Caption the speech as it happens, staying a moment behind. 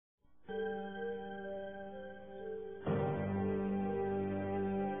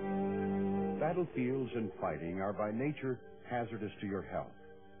Battlefields and fighting are by nature hazardous to your health.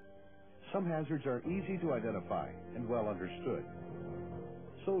 Some hazards are easy to identify and well understood.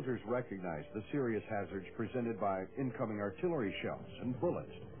 Soldiers recognize the serious hazards presented by incoming artillery shells and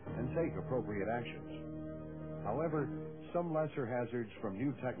bullets and take appropriate actions. However, some lesser hazards from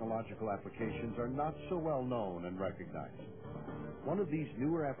new technological applications are not so well known and recognized. One of these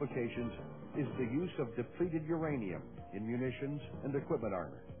newer applications is the use of depleted uranium in munitions and equipment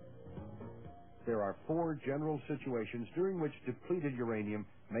armor. There are 4 general situations during which depleted uranium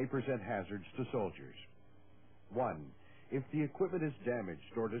may present hazards to soldiers. 1. If the equipment is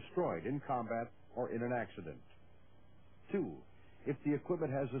damaged or destroyed in combat or in an accident. 2. If the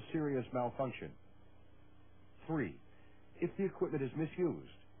equipment has a serious malfunction. 3. If the equipment is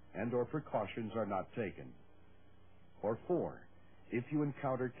misused and or precautions are not taken. Or 4. If you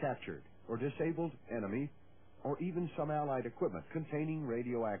encounter captured or disabled enemy or even some allied equipment containing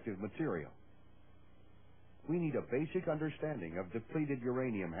radioactive material. We need a basic understanding of depleted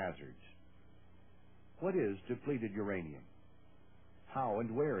uranium hazards. What is depleted uranium? How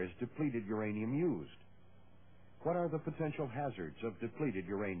and where is depleted uranium used? What are the potential hazards of depleted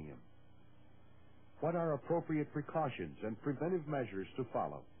uranium? What are appropriate precautions and preventive measures to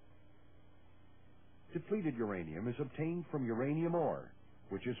follow? Depleted uranium is obtained from uranium ore,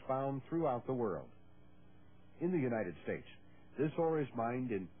 which is found throughout the world. In the United States, this ore is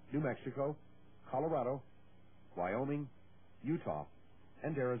mined in New Mexico, Colorado, Wyoming, Utah,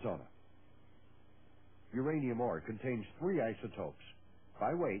 and Arizona. Uranium ore contains 3 isotopes.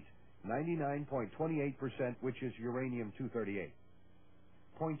 By weight, 99.28%, which is uranium-238,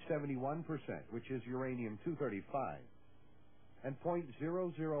 0.71%, which is uranium-235, and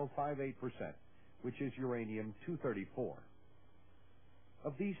 0.0058%, which is uranium-234.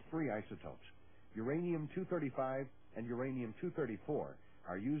 Of these 3 isotopes, uranium-235 and uranium-234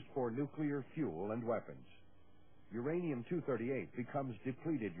 are used for nuclear fuel and weapons. Uranium-238 becomes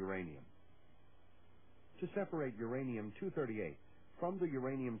depleted uranium. To separate uranium-238 from the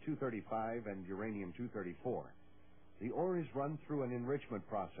uranium-235 and uranium-234, the ore is run through an enrichment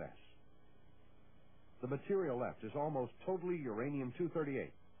process. The material left is almost totally uranium-238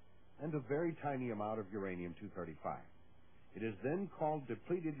 and a very tiny amount of uranium-235. It is then called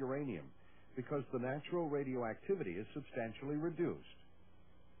depleted uranium because the natural radioactivity is substantially reduced.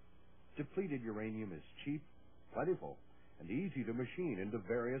 Depleted uranium is cheap, plentiful, and easy to machine into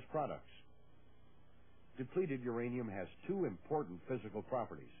various products. Depleted uranium has 2 important physical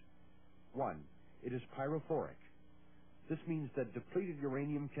properties. 1, it is pyrophoric. This means that depleted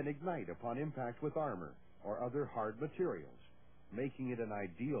uranium can ignite upon impact with armor or other hard materials, making it an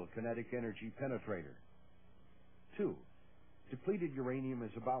ideal kinetic energy penetrator. 2, depleted uranium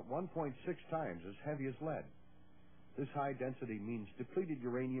is about 1.6 times as heavy as lead. This high density means depleted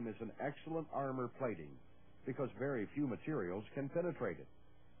uranium is an excellent armor plating because very few materials can penetrate it.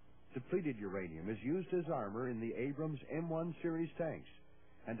 Depleted uranium is used as armor in the Abrams M1 series tanks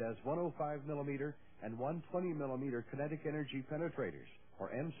and as 105 millimeter and 120 millimeter kinetic energy penetrators, or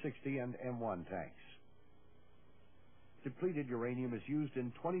M60 and M1 tanks. Depleted uranium is used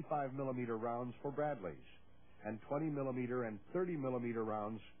in 25 millimeter rounds for Bradleys and 20 millimeter and 30 millimeter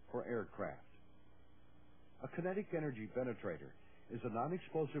rounds for aircraft. A kinetic energy penetrator is a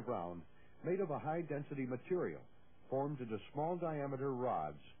non-explosive round made of a high-density material formed into small diameter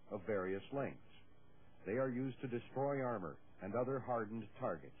rods of various lengths. They are used to destroy armor and other hardened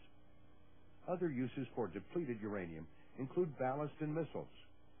targets. Other uses for depleted uranium include ballast in missiles,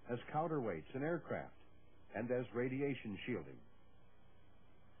 as counterweights in aircraft, and as radiation shielding.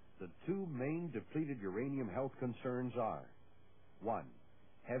 The 2 main depleted uranium health concerns are: 1,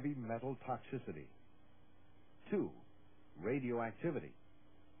 heavy metal toxicity. 2, radioactivity.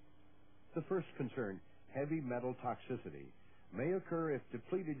 The first concern, heavy metal toxicity, may occur if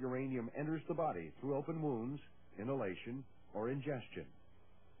depleted uranium enters the body through open wounds, inhalation, or ingestion.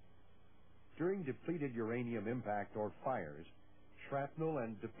 During depleted uranium impact or fires, shrapnel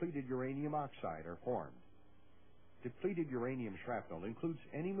and depleted uranium oxide are formed. Depleted uranium shrapnel includes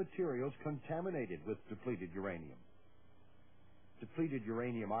any materials contaminated with depleted uranium. Depleted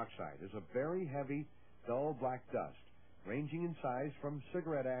uranium oxide is a very heavy, dull black dust, ranging in size from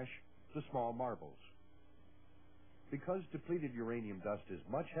cigarette ash to small marbles. Because depleted uranium dust is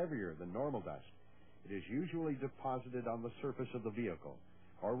much heavier than normal dust, it is usually deposited on the surface of the vehicle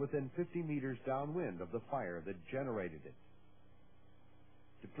or within 50 meters downwind of the fire that generated it.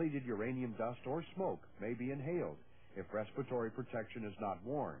 Depleted uranium dust or smoke may be inhaled if respiratory protection is not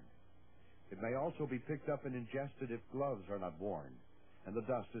worn. It may also be picked up and ingested if gloves are not worn and the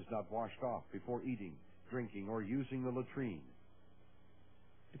dust is not washed off before eating, drinking, or using the latrine.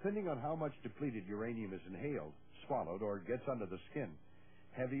 Depending on how much depleted uranium is inhaled, swallowed, or gets under the skin,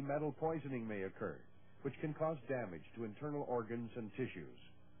 heavy metal poisoning may occur, which can cause damage to internal organs and tissues.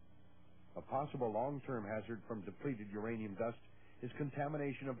 A possible long-term hazard from depleted uranium dust is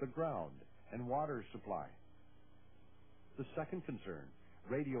contamination of the ground and water supply. The second concern,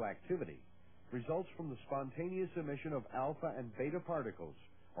 radioactivity, results from the spontaneous emission of alpha and beta particles,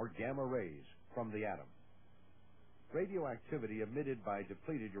 or gamma rays, from the atom. Radioactivity emitted by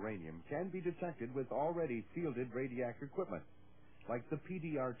depleted uranium can be detected with already fielded radioactive equipment, like the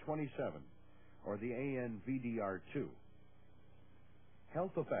PDR-27 or the ANVDR-2.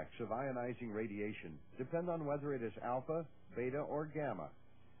 Health effects of ionizing radiation depend on whether it is alpha, beta, or gamma,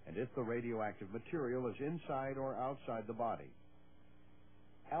 and if the radioactive material is inside or outside the body.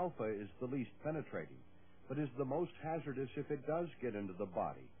 Alpha is the least penetrating, but is the most hazardous if it does get into the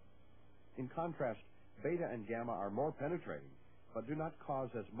body. In contrast, beta and gamma are more penetrating, but do not cause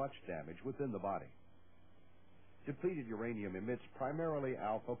as much damage within the body. Depleted uranium emits primarily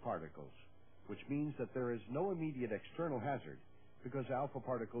alpha particles, which means that there is no immediate external hazard because alpha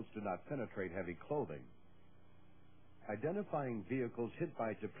particles do not penetrate heavy clothing. Identifying vehicles hit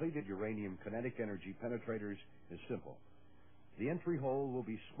by depleted uranium kinetic energy penetrators is simple. The entry hole will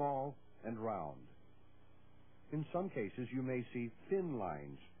be small and round. In some cases, you may see thin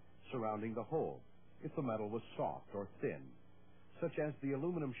lines surrounding the hole if the metal was soft or thin, such as the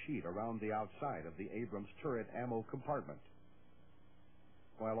aluminum sheet around the outside of the Abrams turret ammo compartment.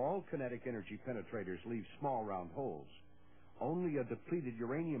 While all kinetic energy penetrators leave small round holes, only a depleted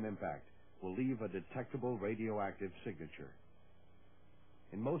uranium impact will leave a detectable radioactive signature.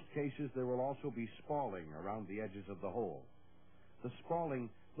 In most cases, there will also be spalling around the edges of the hole. The spalling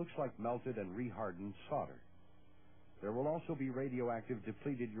looks like melted and rehardened solder. There will also be radioactive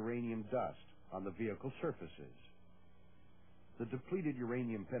depleted uranium dust on the vehicle surfaces. The depleted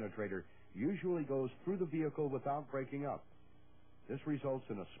uranium penetrator usually goes through the vehicle without breaking up. This results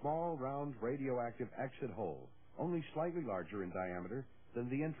in a small, round, radioactive exit hole, only slightly larger in diameter than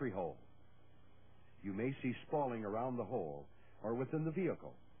the entry hole. You may see spalling around the hole or within the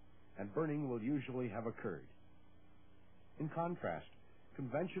vehicle, and burning will usually have occurred. In contrast,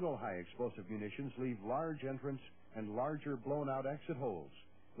 conventional high-explosive munitions leave large entrance and larger blown-out exit holes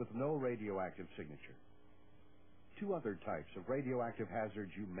with no radioactive signature. Two other types of radioactive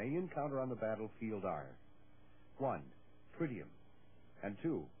hazards you may encounter on the battlefield are 1. Tritium, and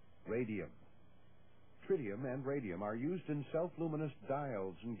 2. Radium. Tritium and radium are used in self-luminous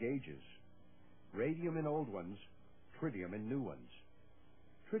diodes and gauges. Radium in old ones, tritium in new ones.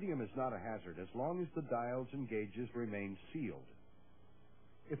 Tritium is not a hazard as long as the diodes and gauges remain sealed.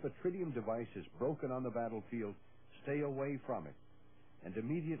 If a tritium device is broken on the battlefield, stay away from it and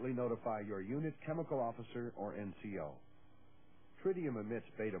immediately notify your unit chemical officer or NCO. Tritium emits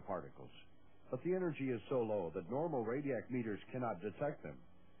beta particles, but the energy is so low that normal radiac meters cannot detect them.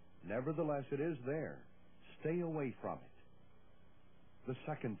 Nevertheless, it is there. Stay away from it. The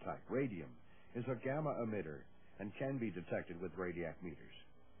second type, radium, is a gamma emitter and can be detected with radiac meters.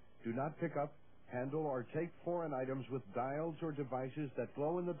 Do not pick up, handle, or take foreign items with diodes or devices that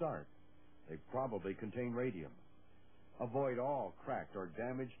glow in the dark. They probably contain radium. Avoid all cracked or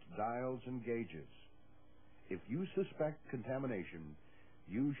damaged diodes and gauges. If you suspect contamination,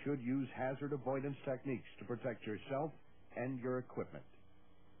 you should use hazard avoidance techniques to protect yourself and your equipment.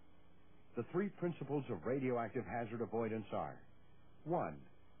 The three principles of radioactive hazard avoidance are: 1.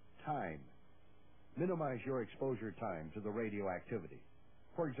 Time. Minimize your exposure time to the radioactivity.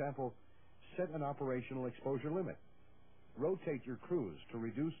 For example, set an operational exposure limit. Rotate your crews to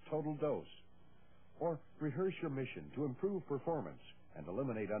reduce total dose. Or rehearse your mission to improve performance and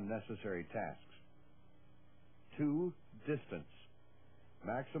eliminate unnecessary tasks. 2. Distance.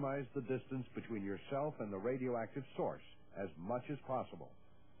 Maximize the distance between yourself and the radioactive source as much as possible.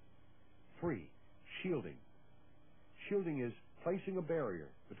 3. Shielding. Shielding is placing a barrier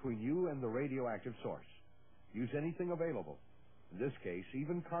between you and the radioactive source. Use anything available. In this case,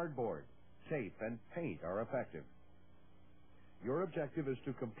 even cardboard, tape, and paint are effective. Your objective is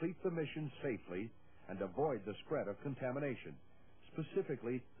to complete the mission safely and avoid the spread of contamination,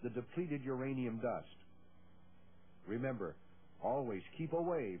 specifically the depleted uranium dust. Remember, always keep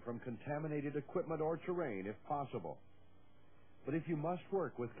away from contaminated equipment or terrain if possible. But if you must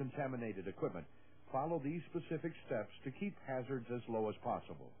work with contaminated equipment, follow these specific steps to keep hazards as low as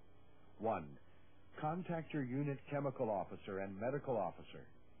possible. 1. Contact your unit chemical officer and medical officer.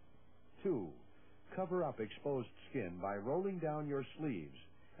 2. Cover up exposed skin by rolling down your sleeves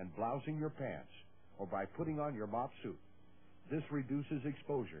and blousing your pants, or by putting on your mop suit. This reduces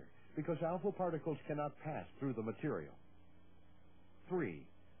exposure because alpha particles cannot pass through the material. 3.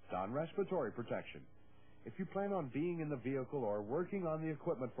 Don respiratory protection. If you plan on being in the vehicle or working on the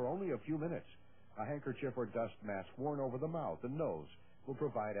equipment for only a few minutes, a handkerchief or dust mask worn over the mouth and nose will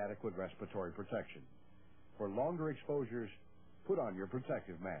provide adequate respiratory protection. For longer exposures, put on your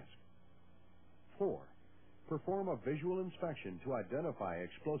protective mask. 4. Perform a visual inspection to identify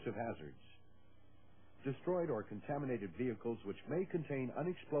explosive hazards. Destroyed or contaminated vehicles which may contain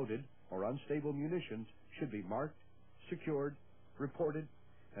unexploded or unstable munitions should be marked, secured, reported,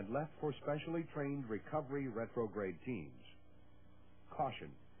 and left for specially trained recovery retrograde teams. Caution: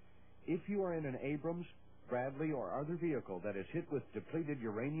 if you are in an Abrams, Bradley, or other vehicle that is hit with depleted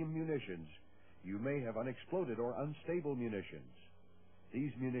uranium munitions, you may have unexploded or unstable munitions.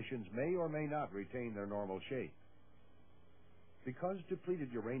 These munitions may or may not retain their normal shape. Because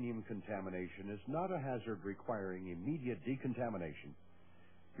depleted uranium contamination is not a hazard requiring immediate decontamination,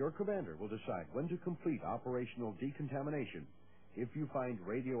 your commander will decide when to complete operational decontamination if you find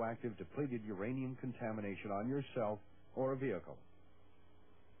radioactive depleted uranium contamination on yourself or a vehicle.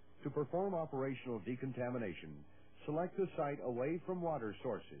 To perform operational decontamination, select a site away from water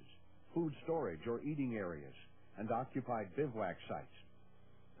sources, food storage or eating areas, and occupied bivouac sites.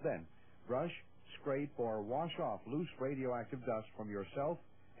 Then, brush, scrape, or wash off loose radioactive dust from yourself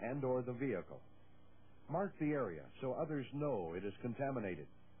and or the vehicle. Mark the area so others know it is contaminated.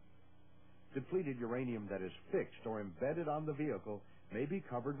 Depleted uranium that is fixed or embedded on the vehicle may be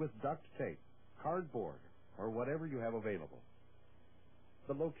covered with duct tape, cardboard, or whatever you have available.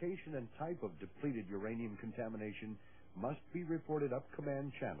 The location and type of depleted uranium contamination must be reported up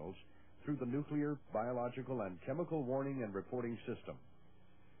command channels through the Nuclear, Biological, and Chemical Warning and Reporting System.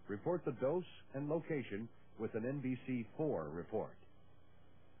 Report the dose and location with an NBC-4 report.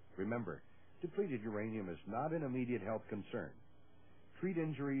 Remember, depleted uranium is not an immediate health concern. Treat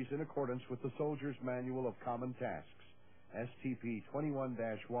injuries in accordance with the Soldier's Manual of Common Tasks, STP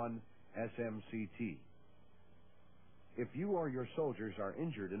 21-1 SMCT. If you or your soldiers are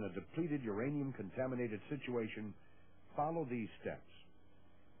injured in a depleted uranium-contaminated situation, follow these steps.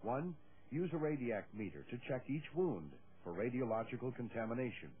 1. Use a radiac meter to check each wound for radiological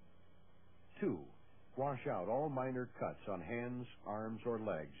contamination. 2. Wash out all minor cuts on hands, arms, or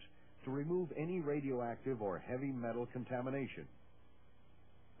legs to remove any radioactive or heavy metal contamination.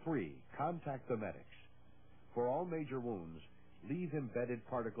 3. Contact the medics. For all major wounds, leave embedded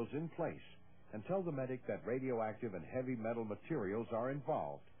particles in place and tell the medic that radioactive and heavy metal materials are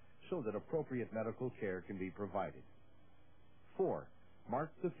involved so that appropriate medical care can be provided. 4.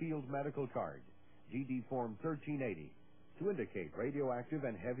 Mark the field medical card, DD Form 1380, to indicate radioactive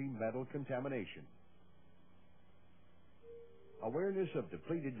and heavy metal contamination. Awareness of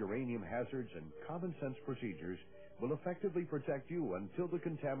depleted uranium hazards and common sense procedures will effectively protect you until the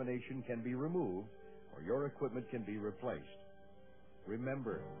contamination can be removed or your equipment can be replaced.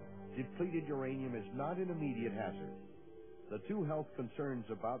 Remember, depleted uranium is not an immediate hazard. The two health concerns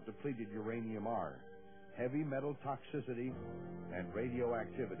about depleted uranium are heavy metal toxicity and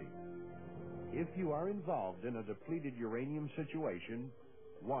radioactivity. If you are involved in a depleted uranium situation,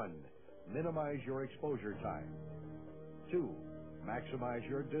 1. Minimize your exposure time. 2. Maximize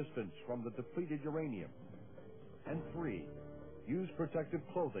your distance from the depleted uranium. And 3. Use protective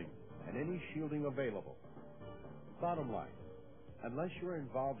clothing and any shielding available. Bottom line, unless you're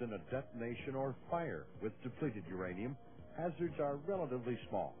involved in a detonation or fire with depleted uranium, hazards are relatively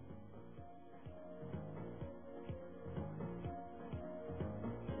small.